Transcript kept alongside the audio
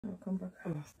I'll come back.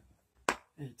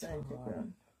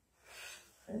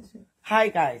 Hi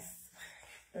guys.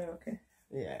 Okay.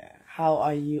 Yeah, how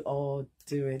are you all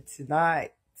doing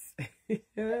tonight?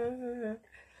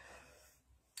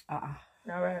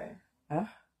 Alright. Huh?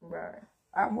 Right.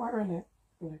 I'm wearing it.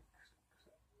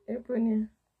 April.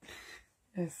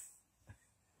 Yes.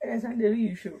 Yes, I did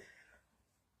you show.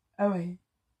 Oh wait.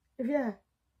 Yeah.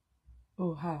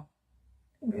 Oh, how?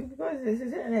 Because this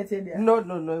is an No,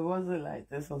 it wasn't like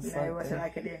this on Sunday. It wasn't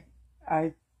like a day.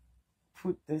 I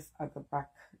put this at the back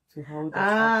to hold it.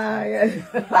 Yes.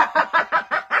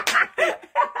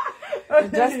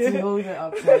 Just to hold it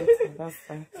up tight. That's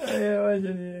fine.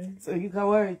 Yeah, so you can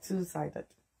wear it two-sided.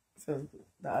 So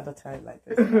the other time like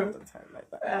this, the other time like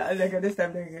that. This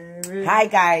time. Hi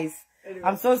guys. Anyway.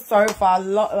 I'm so sorry for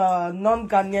our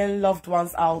non-Ghanaian loved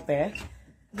ones out there.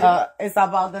 It's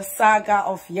about the saga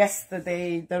of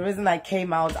yesterday. The reason I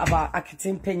came out about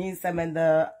Akete Mpenins3m and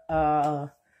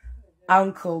the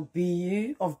Uncle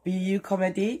BU of BU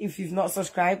Comedy. If you've not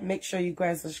subscribed, make sure you go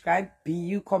and subscribe.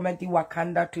 BU Comedy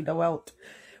Wakanda to the world.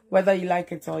 Whether you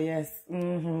like it or yes.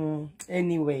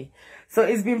 Anyway, so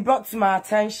it's been brought to my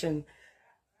attention.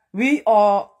 We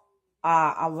all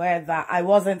are aware that I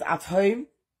wasn't at home,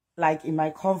 like in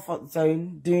my comfort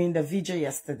zone, doing the video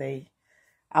yesterday.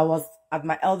 I was at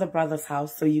my elder brother's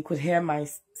house, so you could hear my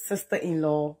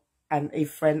sister-in-law and a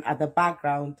friend at the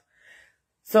background.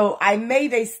 So I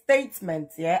made a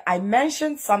statement, yeah. I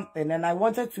mentioned something and I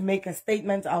wanted to make a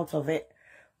statement out of it.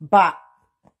 But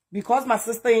because my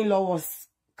sister-in-law was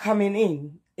coming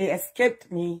in, it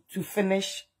escaped me to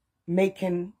finish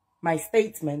making my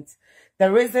statement.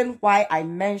 The reason why I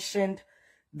mentioned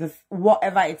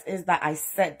whatever it is that I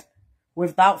said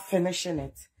without finishing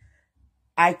it,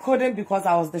 I couldn't because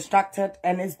I was distracted,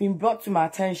 and it's been brought to my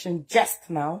attention just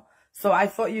now. So I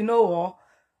thought, you know what?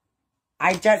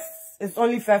 It's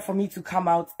only fair for me to come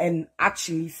out and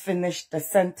actually finish the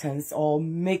sentence or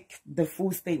make the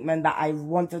full statement that I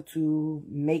wanted to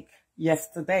make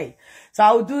yesterday. So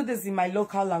I'll do this in my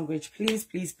local language. Please,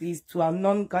 please, please, to our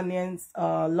non-Ghanaians,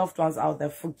 loved ones out there,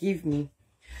 forgive me.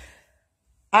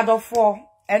 Adofo,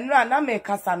 enra na me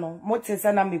kasa no, mote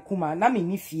se na me kuma, na me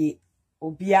nifie.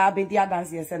 Obia be dia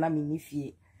dance ye se na me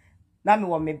nifie. Na me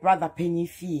wo me brother penny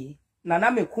fie.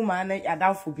 Na me kuma na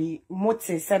yadafo bi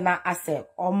mote se na ase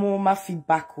omo ma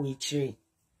feedback we chire.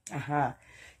 Aha.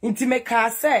 Inti me ka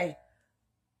say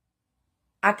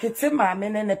Akete ma me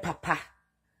ne papa.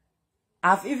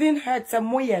 I've even heard some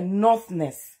more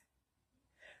northness.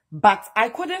 But I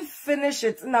couldn't finish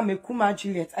it na me kuma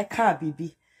Juliet. I can't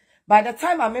baby. By the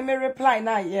time I made me reply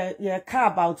now, yeah, care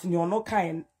about no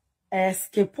kind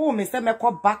escape me say me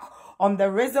call back on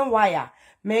the reason why I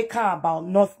make care about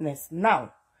northness.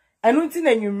 Now, and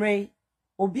until you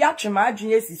obi atwema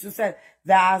adwene so said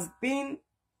there has been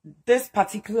this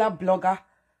particular blogger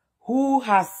who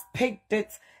has picked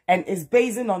it and is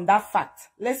basing on that fact.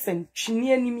 Listen,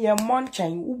 chinye ni me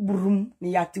monchan ubrum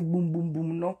ni yati boom boom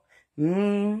boom no.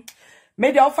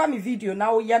 Made the offer me video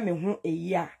now ya me hu a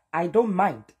year. I don't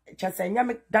mind. Just say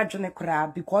nyame dadjone kra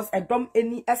because I don't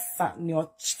any essa ni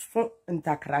o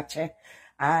ntakrache.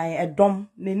 I don't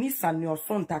ni san ni o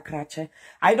ntakrache.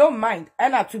 I don't mind.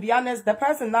 And to be honest, the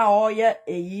person now all year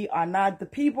are not the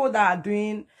people that are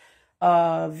doing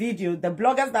video, the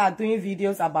bloggers that are doing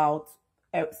videos about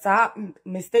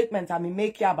my statement I mean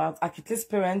make about Akete's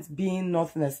parents being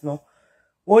northness no.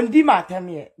 Ondi matem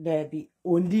ye there be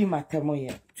ondi matem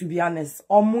ye. To be honest,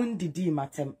 omundi di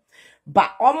matem.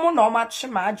 But omo no match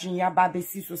imagine ya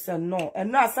babesi so say no.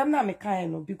 And no asem na me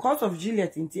kan no because of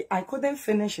Juliet inti I couldn't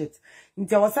finish it.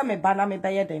 Inti was me bana me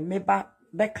baye dem me ba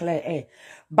be clear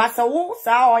But so wo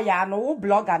sa o ya no wo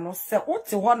blogger no se wo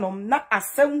te honom na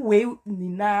asem we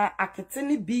nina Akete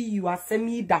ni bi you asem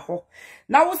yi da ho.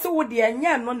 Na wo so wo de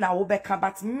anya no na wo beka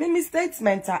but mini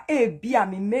statement a bia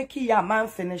me make ya man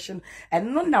finishing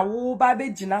and no na wo ba be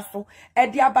gina so e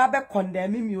dia ba be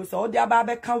condemn me so dia ba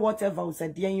be can whatever we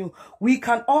said you. We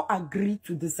can all agree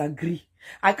to disagree.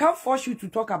 I can't force you to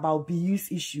talk about BU's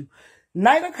issue.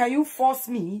 Neither can you force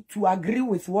me to agree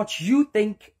with what you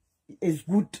think is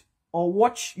good or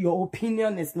what your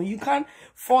opinion is. No, you can't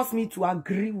force me to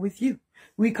agree with you.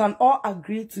 We can all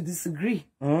agree to disagree.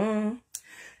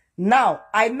 Now,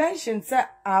 I mentioned, sir,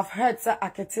 I've heard, sir,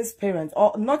 Akete's parents,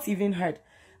 or not even heard.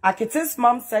 Akete's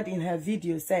mom said in her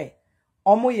video, say,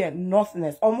 Omo ye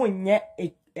northness, Omo nye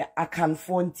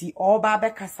akanfonti, Oba be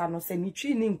kasano, se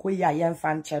nichi ni nkwe ya yen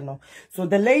fan channel. So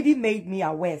the lady made me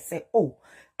aware, say, oh,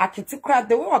 Akete crowd,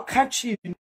 they will catch you.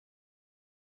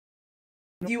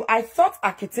 I thought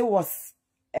Akete was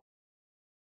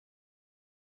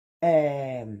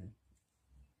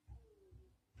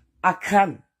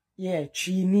Akan. yeah,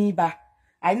 chiniba.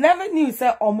 I never knew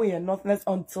say omo nothness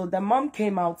until the mom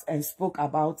came out and spoke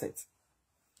about it.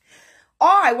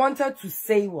 All I wanted to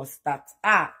say was that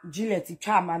Juliet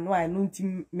Chama no I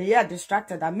nunti me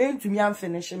distracted. I meant to me I'm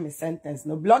finishing my sentence.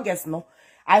 No bloggers no.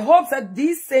 I hope that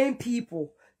these same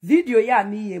people video ya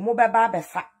me mo beba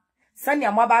befa. Send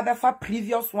ya mo befa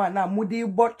previous one na mo dey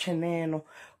watching no.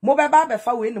 Mo beba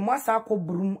befa we no mo asa ko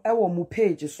brum e wo mo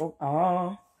page so.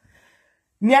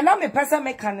 Me na me person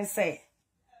me can say.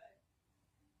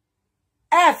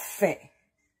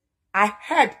 I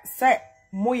heard say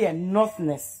mo ye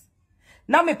nothness.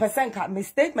 Now me person ka me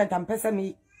statement and person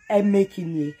me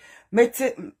making ye.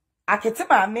 Akete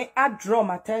ma me draw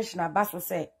my attention about so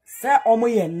say omo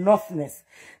ye nothness.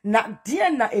 Na dear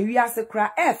na area se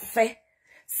kra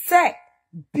say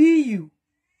bu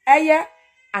eye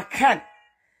akan.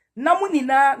 Na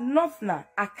munina nothna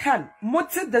akan.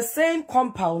 Moti the same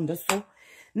compound so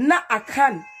na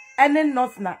akan ene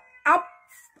nothna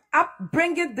up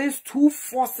bringing these two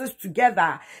forces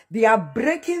together. They are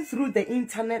breaking through the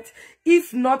internet,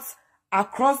 if not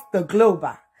across the globe.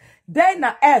 Then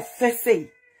na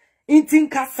say intin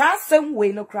kasa same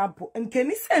way no crampo and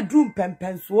can say drum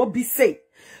pempens will be say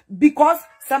because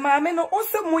some no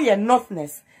also mo ye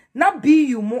nothness na be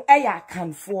you mo eya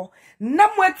can for na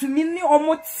mo to mini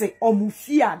omotse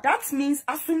omufia. That means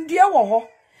asundie wo ho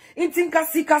intin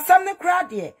kasi kasa ne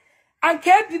krade. And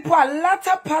care people are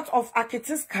latter part of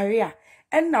Akete's career.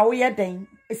 And now we are then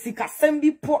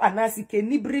Sikasembi po anasike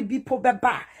nibri bi po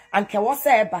beba and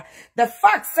kewaseba. The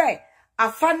fact say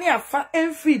afani afa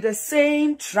free the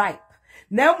same tribe.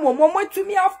 Now momo to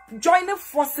me have joining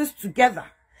forces together.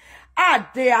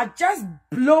 They are just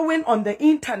blowing on the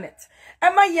internet.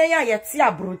 Emma yeya yeti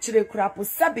abrochire kurapo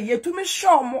sabi yetumi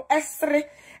show mo esre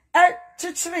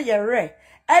chichire yere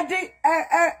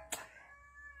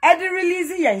Edi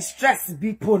releasing your stress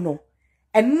be pono.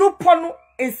 And no pono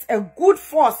is a good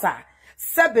force.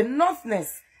 Sebe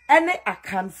nothness. Any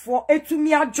account for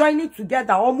etumia joining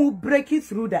together or breaking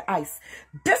through the ice.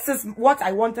 This is what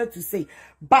I wanted to say.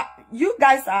 But you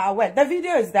guys are aware. The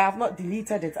video is there. I have not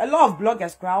deleted it. A lot of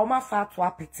bloggers cry.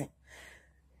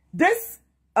 This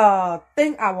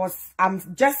thing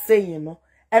I'm just saying, you know.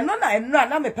 And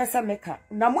no me person maker.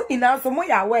 Na mo ina so mo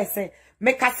ya aware say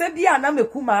me kasa bia na me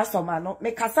kuma asoma no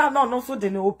me kasa no so de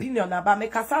ne opinion aba me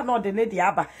kasa no de ne di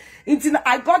aba until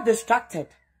I got distracted.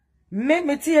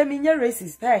 Me tie me nya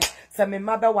racist say me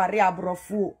ma be ware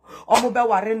abrofo o mo be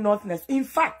ware nothness. In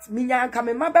fact me nya anka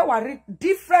me ma be ware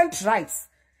different tribes.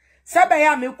 Sebe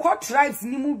ya me kwa tribes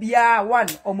ni mu bia one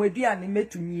o mo aduane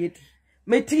metumi edi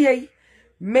me tie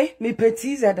me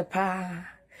petize de pa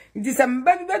nti se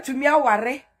mbe betumi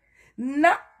aware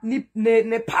na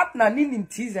ne partner ni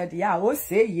C3rses ya o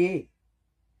say ye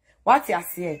what you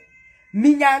say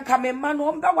minya nka me man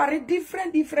o mbe ware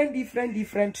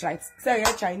different tribes. Say ye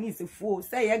Chinese fo,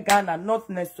 say ye Ghana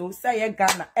nothness so, say ye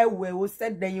Ghana ewe o,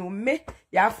 say then you me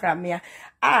ya from me.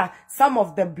 Some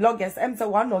of the bloggers, say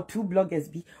 1 or 2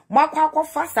 bloggers be makwa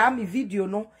fast me video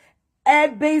no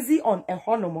based on a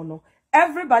honomono.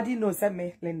 Everybody knows that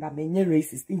me Linda me nye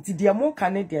racist. Inti dia mo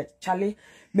Canadian Charlie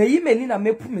me yi meni na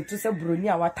me pu me to se broni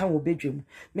a watan obedwem.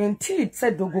 Me nti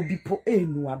se dogo bipo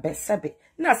enu abe sebe.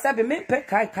 Na sebe me pe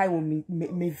kai wo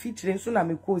me feature so na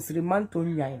me ko sirimanto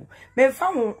nyan. Me fa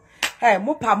ho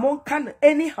mo pa mo can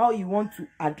anyhow you want to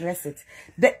address it.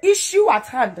 The issue at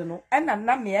hand no and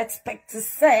na me expect to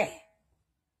say.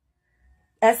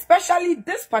 Especially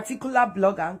this particular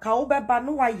blogger and ka obeba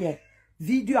no waye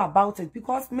video about it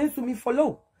because me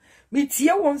follow me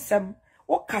tie won sem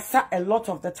o kasa a lot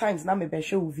of the times na me be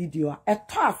show video e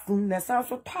to afun na san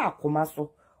so to akoma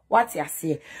so what you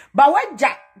say but when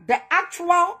the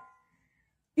actual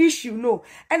issue no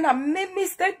and I made me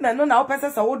statement no na person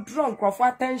say o drunk for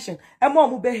attention e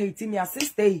mo be hate me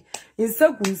sister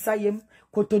insagu nsayem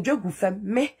kotodwegu fam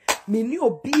me ni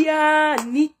obia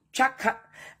ni chaka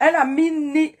and I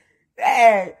mean ni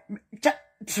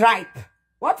tribe.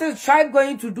 What is tribe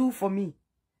going to do for me?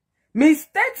 Me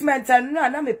statement and no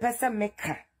na me person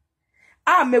maker.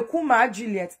 Me kuma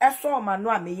Juliet. Eso ma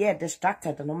no me ye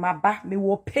distracted no ma ba me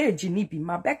wo page ni bi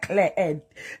ma be clear ed.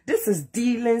 This is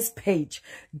Dealing's page.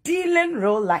 Dealing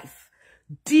real life.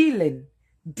 Dealing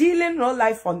real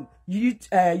life on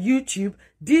YouTube.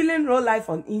 Dealing real life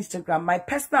on Instagram. My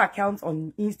personal account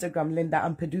on Instagram Linda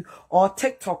Ampedu or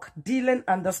TikTok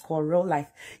Dealing_real life.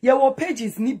 Ye wo page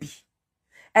is ni bi.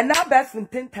 And now best from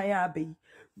 10 time be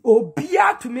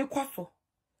obia to me kwaso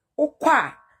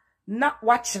okwa na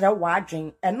wachire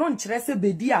wadwen eno nkyere se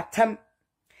bedi atem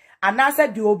anasa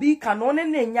de obi ka no ne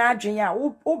nya adwen a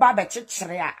wo ba be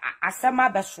kyekere asema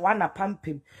be soa na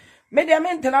pampem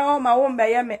on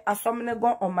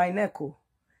my neck.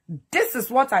 This is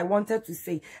what I wanted to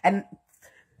say. And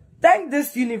thank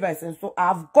this universe. And so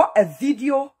I've got a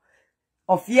video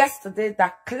of yesterday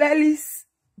that clearly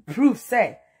proves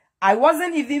that I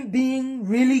wasn't even being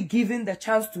really given the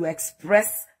chance to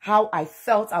express how I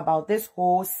felt about this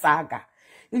whole saga.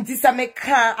 Inti sa me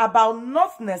kan about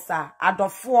nothness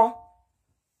adofo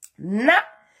na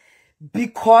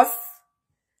because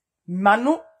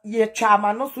manu ye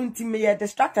chama no so inti me ye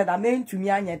distracted amen to me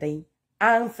anya den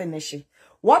and finish it.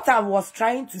 What I was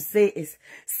trying to say is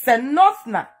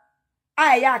senofna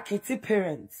aya Akete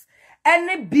parents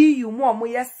any be you mo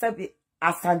ye sebe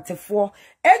Ashanti for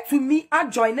to me are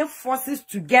joining forces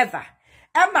together.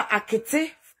 Emma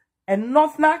Akete and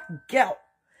Northern girl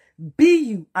be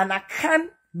you and a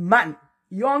man,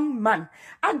 young man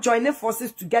are joining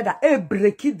forces together.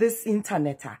 Break this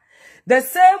internet. The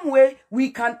same way we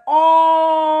can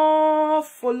all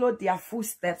follow their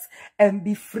footsteps and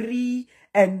be free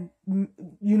and,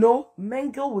 you know,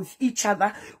 mingle with each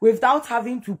other without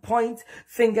having to point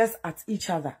fingers at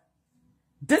each other.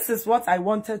 This is what I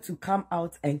wanted to come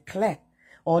out and clear.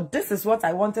 Or this is what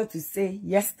I wanted to say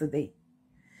yesterday.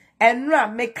 And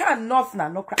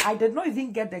I did not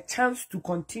even get the chance to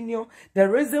continue the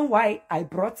reason why I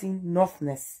brought in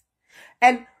Northness.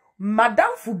 And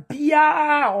Madame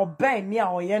Fubia or Ben Mia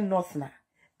or Yen Northna.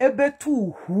 Ebe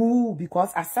tu who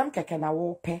because asam keke na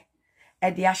wope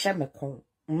e de ahye mekon.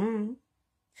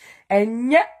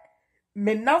 And yet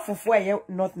me now for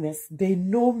Northness, they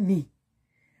know me.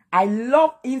 I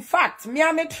love, in fact, me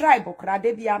ame tribe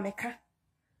okrade bi ameka.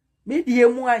 Me die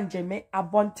mu anje me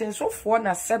abonten so fo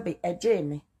na sebe eje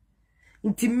me.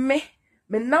 Nti me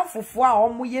now for a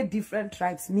omo ye different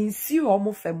tribes. Me see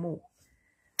omo femo.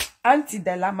 Auntie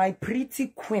Della, my pretty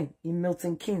queen in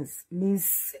Milton Keynes. Me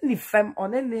see ni fem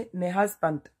on ne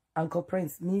husband, Uncle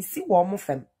Prince. Me see omo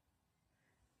fem.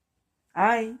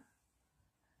 Aye.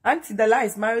 Auntie Della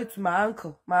is married to my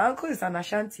uncle. My uncle is an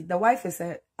Ashanti. The wife is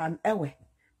an Ewe.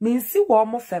 Minsi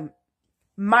womo fem.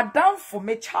 Madam for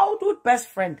my childhood best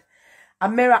friend,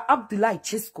 Amira Abdullah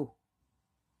Chisco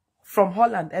from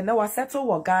Holland, and now I settle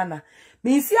with Ghana.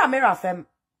 Minsi Amira fem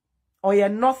or your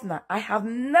Northna. I have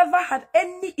never had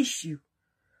any issue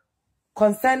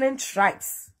concerning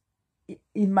tribes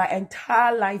in my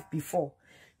entire life before.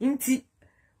 Inti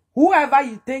whoever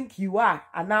you think you are,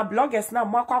 and now bloggers now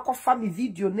mwako family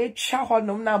video nature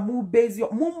honom na mu base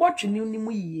mu watch ni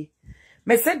mu ye.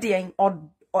 Me say the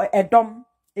or edom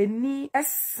eni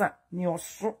esa ni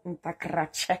oso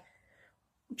ntakrache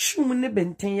chumune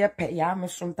benten ye pe ya me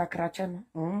so ntakrache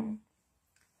no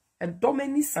edom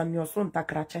eni san ni oso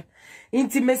ntakrache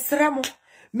inti mesremo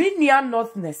me nia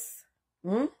Northness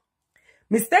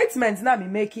me statement na me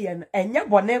make and enye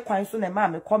bone kwan so na ma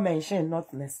me mention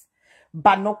Northness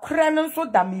but no kra no so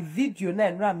da me video na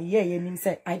enra me ye nim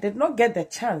say I did not get the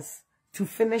chance to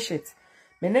finish it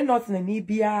me ne Northness ni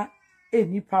bia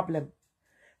any problem.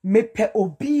 Me pe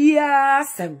obia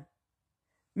sem.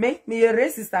 Me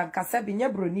racist and kasabi nye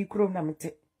broni krom na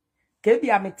mete.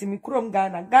 Kebi ameti mi krom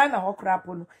Ghana hokra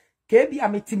pono. Kebi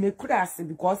ameti me kurase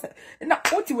because na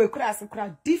oti we kurase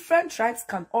kura different tribes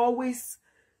can always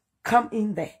come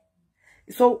in there.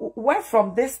 So where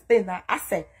from this thing I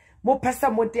say mo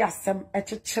pesa mo de asem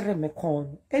echechere me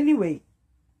kon. Anyway,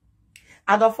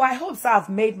 and of I hope so I've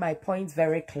made my points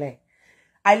very clear.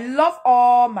 I love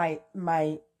all my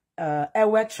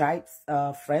Ewe tribes,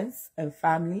 friends and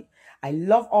family. I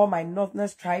love all my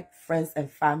Northerners tribe, friends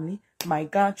and family. My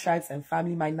Ghana tribes and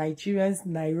family. My Nigerians,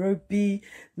 Nairobi,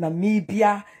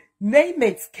 Namibia, name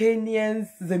it, Kenyans,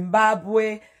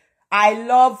 Zimbabwe. I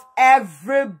love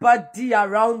everybody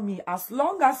around me. As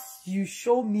long as you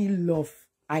show me love,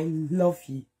 I love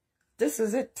you. This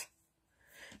is it.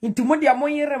 Into modia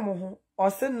moyere moho, or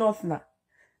say Northna.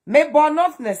 Me born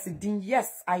Northness din,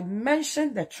 yes, I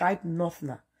mentioned the tribe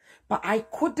Northna. But I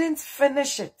couldn't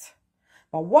finish it.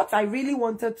 But what I really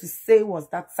wanted to say was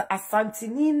that Ashanti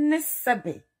ni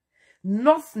sebe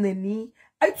Northneni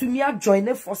I to me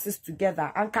join forces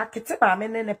together and Akete ma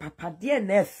ne papa die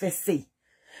na efese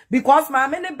because ma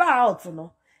ne ba out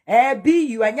no be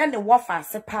you anya ne wofa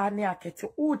sepa ne Akete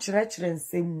o kire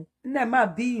nsemu na ma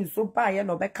be so ba ye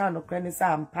no beka no kra ne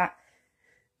sa ampa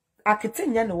Akete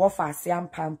nya ne wofa ase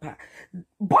ampa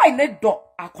boy ne do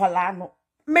akwala no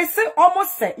me say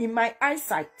almost say in my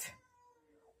eyesight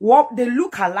what they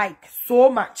look alike so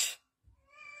much.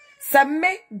 Say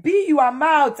me be you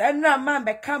amount and na man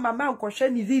become a man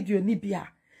question ni video ni bia.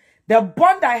 The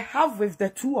bond I have with the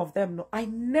two of them, no, I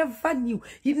never knew.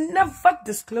 He never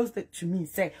disclosed it to me.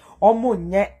 Say, omo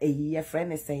nye a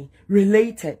friend is saying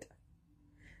related.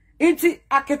 Inti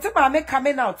Akete mame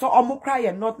coming out, so omukra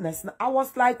and notness. I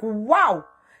was like, wow.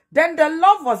 Then the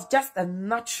love was just a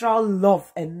natural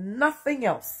love and nothing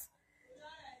else.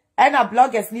 And a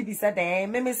bloggers Nibi said,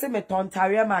 me say me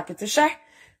tontaria market share.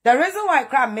 The reason why I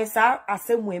cry me sa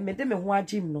asem we me de me ho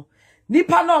agim no.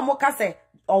 Nipa no mo ka say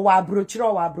o wa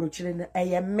brochire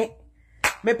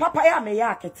me papa ya me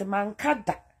ya Akete man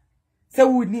kada. Say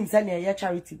we nim say na ye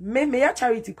charity. Me ya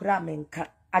charity kura me nka.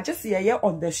 I just see ye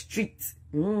on the street.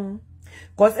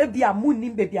 Cause if be a moon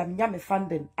nim baby am nya me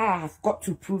funding, I have got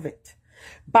to prove it.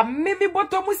 But me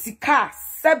boto musika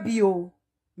sabio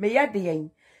me ya de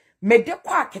yen. Me de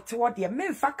kwa Akete wo de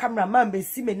me fa cameraman be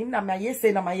si me nim na ma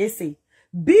yese.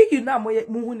 Be you na mo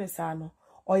hu ne sa no.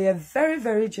 Or you're very,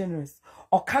 very generous.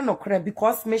 Or cannot cry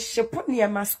because me she put near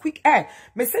my squeak air.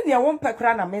 Me say near one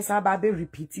pekra na me sa ba be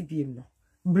repeat BM no.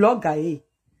 Blogger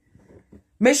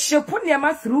Me she put near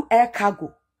my through air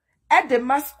cargo. At the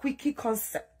mass squeaky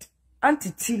concept.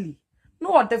 Auntie Tilly.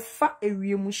 No the fa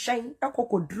area mu shine e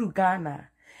koko dru Ghana.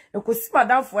 E ko si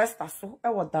Madam Forester so e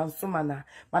wo dan so mana.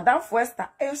 Madam Forester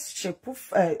she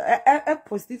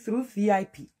post through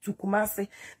VIP to Kumasi.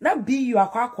 Na be you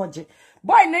akwa koje.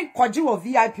 Boy ne koje wo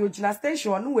VIP ogina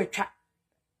station no wetwa.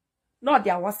 No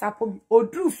dia WhatsApp me.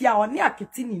 Odru fia oni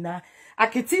Akete nina.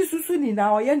 Akete susu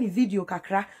nina oye ni video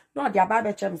kakra. No dia ba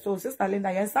be chem so sister Linda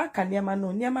yensa ka niema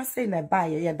no niema say na ba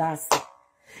ye das.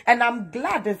 And I'm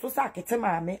glad that so Akete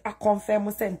mame I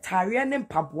confirm say ntare ne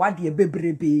mpaboa de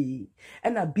bebrebe.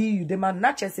 And I be you the man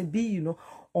not just be you know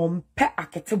on pe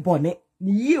Akete bone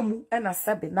ni yemu and I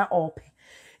sabe na ope.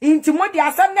 Inti mo di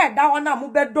asem na da wona mo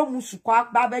bedo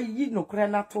musukwa ba yi no kre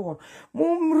na to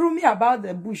mo me about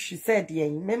the bush she said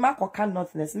yen me makoka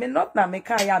notness me not na me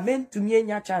ka ya men to me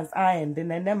nya chance I end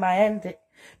na my end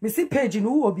me see page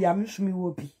no wo bi am sumi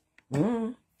wo bi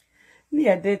ni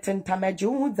e de tentamaje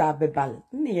hu za bebal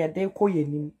ni e de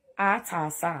koyenim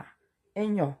atasa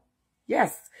enyo.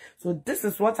 Yes, so this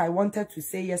is what I wanted to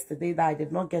say yesterday that I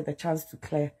did not get the chance to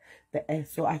clear the air,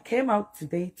 so I came out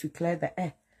today to clear the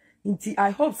air. Inti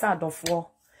I hope sad of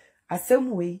war. Asem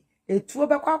way etuo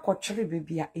bekwa akotwere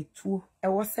bebia etuo e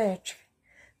wo se etwe.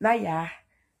 Na ya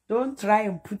don't try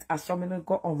and put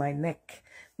astronomical on my neck.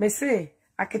 Me say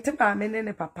Akete mame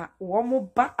ne papa wo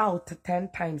mo ba out 10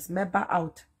 times, me ba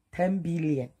out 10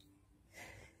 billion.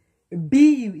 Be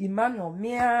you Emmanuel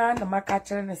mea na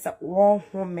makachere ne se wo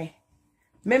home.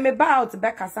 Me ba out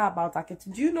bekasa about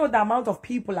Akete. Do you know the amount of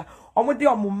people are omode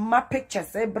omuma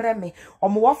pictures ebreme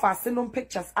omo fasenum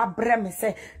pictures abreme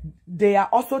say they are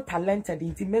also talented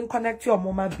in men connect your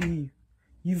mama be.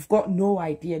 You've got no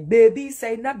idea. Baby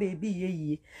say na baby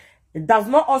ye. It does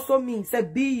not also mean say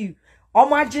be you.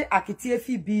 Omaje Akete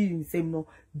fi be you same no.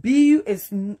 Be you is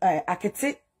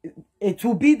Akete. It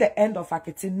will be the end of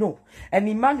Akete. No. And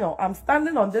Emmanuel, I'm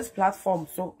standing on this platform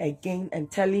so again and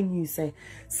telling you, say,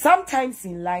 sometimes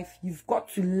in life, you've got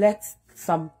to let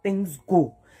some things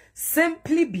go.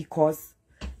 Simply because,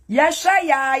 yes,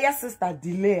 sister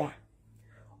delay.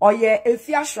 Or yeah,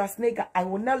 Efia Schwarzenegger, I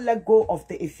will not let go of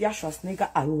the Efia Schwarzenegger.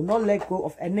 I will not let go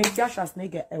of an Efia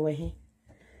Schwarzenegger ewehe.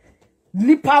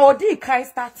 Nipa odi kai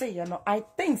started, you know. I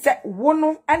think that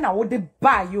wono and I would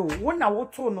buy you. Wona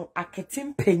woto no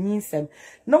Akete Mpenins3m.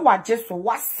 No wa just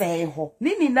what say ho.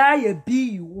 Nini na ye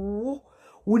be you.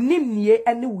 Unim niye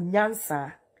ene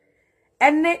unyansa.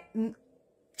 Ene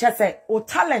chese o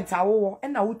talent awo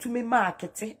and I would to me ma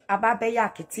Akete ababe ya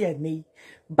Akete ene.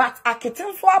 But Akete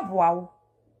nso aboa.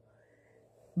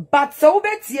 But so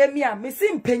betie me a me see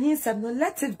Mpenins3m no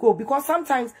let it go because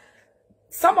sometimes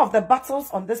some of the battles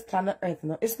on this planet Earth,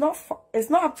 no, it's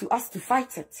not up to us to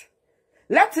fight it.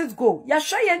 Let it go. Ya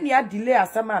sure ye niya delay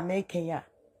asama making ya.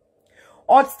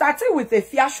 Or starting with a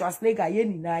Efia Schwarzenegger ye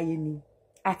ni na ye ni.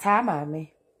 Ata mame,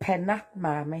 pena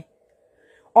mame.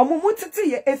 Or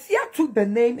mumutiti ye Efia took the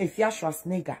name Efia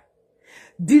Schwarzenegger.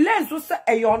 Delay so se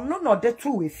eyon no de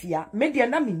tu Efia. Media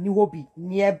na mi ni hobi.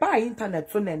 Nearby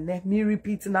internet so nene me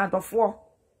repeat na dofo.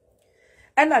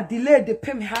 And I delayed the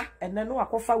pim ha and then no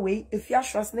akofa way if you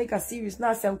Schwarzenegger series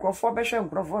now say nkrofor.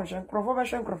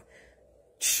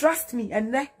 Trust me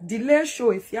and then delay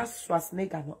show if you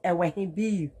Schwarzenegger no e when he be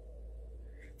you.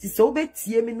 Ti so be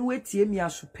tie me no etie me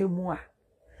asope mu a.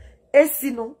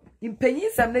 Esi no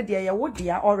Mpenins3m ne de ye wo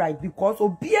dia all right because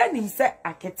obi anim say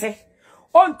Akete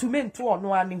on to me nto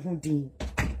ono ani hu din.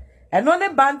 And on the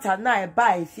banter na e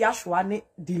buy if Yashwane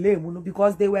delay muno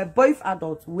because they were both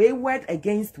adults, wayward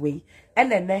against way,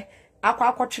 and then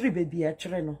akwa baby a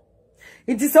chere no.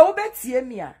 It is so bad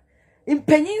mia.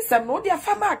 Mpenins3m no dia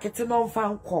fa market no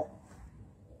fan ko.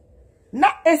 Na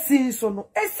esi so no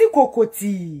esi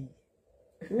kokoti.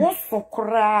 Wo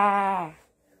sokra.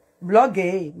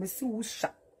 Blogger, mesi wusha.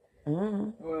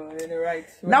 Well, you're right.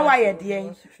 Now I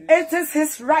idea. It is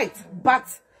his right, but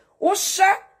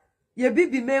Osha ye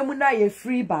bibi memuna ye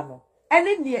free bano.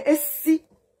 Any near esi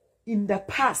in the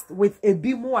past with a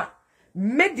bimwa.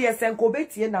 Media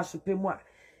senkobeti na supemwa.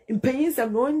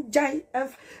 Mpenins3m no jai.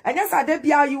 And yes,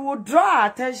 Adebia, you will draw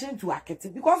attention to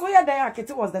Akete because we are there.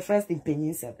 Akete was the first in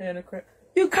Mpenins3m. Yeah,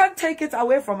 you can't take it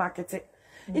away from Akete.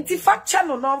 It's fact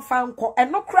channel non found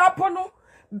and no crap no.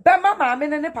 Bema mama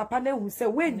ne papa ne who say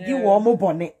when you warm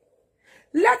bonnet.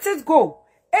 Let it go.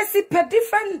 Esi per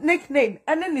different nickname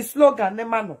and then the slogan ne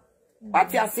mano.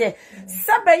 What you say?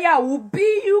 Sabeya will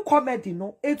be you comedy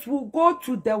no. It will go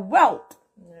to the world.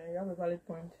 Yeah, you have a valid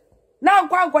point. Now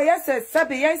go yes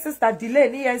Sabeya sister delay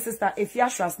ni sister if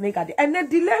C3rses nigga and then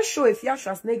delay show if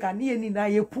C3rses nigga ni na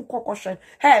ye pu kokoshen.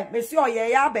 Hey, monsieur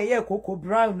ya be ye Coco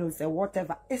Brown no say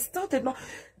whatever. It still did not.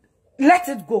 Let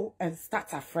it go and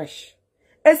start afresh.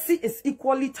 Essie is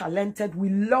equally talented. We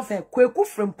love her. Kweku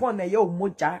Frimpong na ye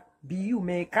moja BU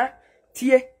maker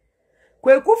tie.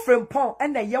 Kweku Frimpong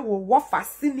and na ye wo wafa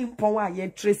sinimpong a ye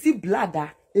tracy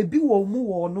bladder ebi wo mu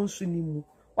wo no sunimu.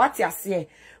 What ya say?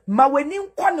 Ma weni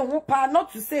nkwa no ho pa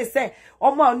not to say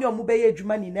omo oni omu be ye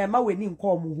adwuma ni na ma weni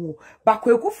nkwa omu ho. Ba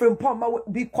Kweku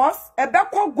Frimpong because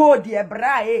ebekọ gold ye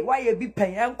bra why ye bi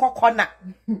pen enkọkọ na.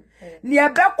 Ni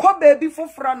ebekọ baby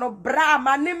foforo no bra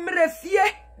ma ne mre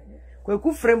fie.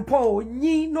 Kweku Frimpong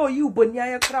nyi no you bonia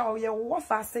ye kra ye wo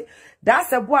fa se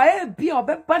that's a boy bi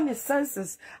obeba ne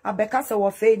senses abeka se wo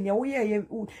fe ne wo ye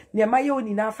ne ma ye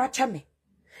oni na fa chame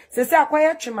se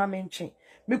akwaya twema menche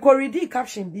me ko read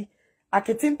caption bi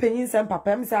Akete Mpenins3m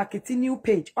papa me say Akete new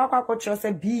page akwa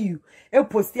se bu e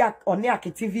post on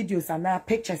Akete videos and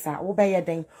pictures wo be ye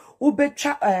den wo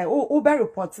be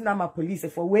report na ma police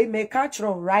for we make catch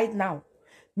right now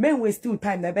men waste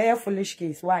time na be foolish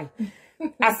case why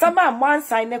Asama one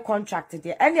sign a contract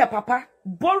there. And your papa,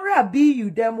 Bora BU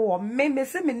them or me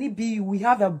say many BU we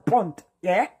have a bond,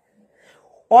 yeah?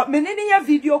 Or many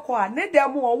video call, ne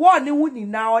them or one wuni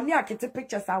now on Akete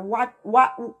pictures and what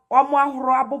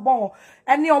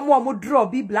any more draw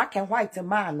be black and white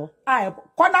man. I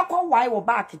kona why or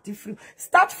back it free.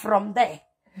 Start from there.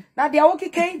 Now the okay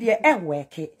came there and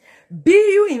work it.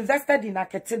 BU invested in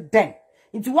Akete then.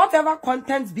 Into whatever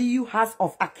content BU has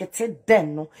of Akete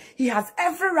then, no, he has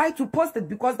every right to post it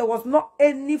because there was not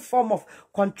any form of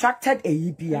contracted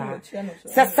AEBR.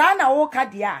 Sasana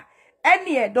Okadia.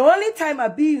 Any the only time I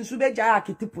be in Subeja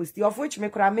Akete post, of which me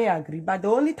agree, but the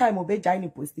only time Obeja ni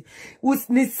post was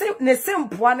ne same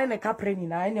one and a capreni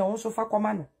na and also for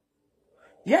command.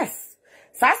 Yes.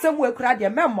 Sasem we crowd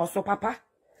your memo so papa.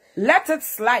 Let it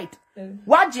slide.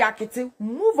 Watch Akete,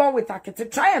 move on with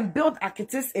Akete. Try and build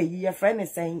Akete's a year friend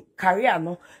is saying career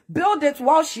no. Build it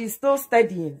while she's still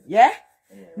studying. Yeah?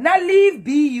 Now leave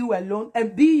BU alone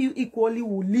and BU equally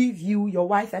will leave you, your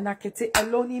wife and Akete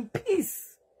alone in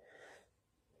peace.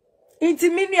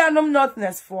 Intiminianum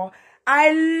notness for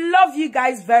I love you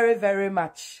guys very, very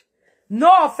much.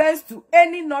 No offense to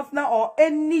any Northerner or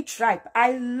any tribe.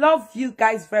 I love you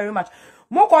guys very much.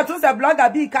 Moko to the blogger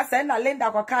be ka send na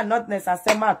lenda ko kan notness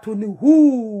asema to ni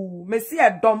hu me see a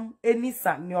dom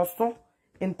enisa ni oso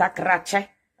intakrache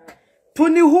to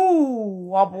ni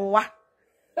hu obowa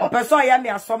opeso ya me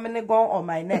asomene go on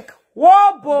my neck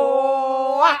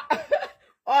wobo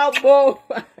obo.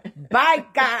 Bye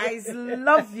guys,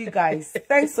 love you guys,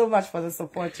 thanks so much for the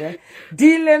support.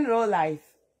 Dealing real life.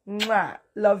 Mwah.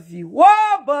 Love you.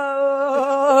 Wobo.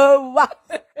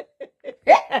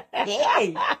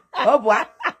 Hey. Oh boy.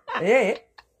 Hey.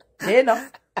 Hey no.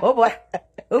 Oh boy.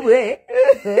 Oh boy.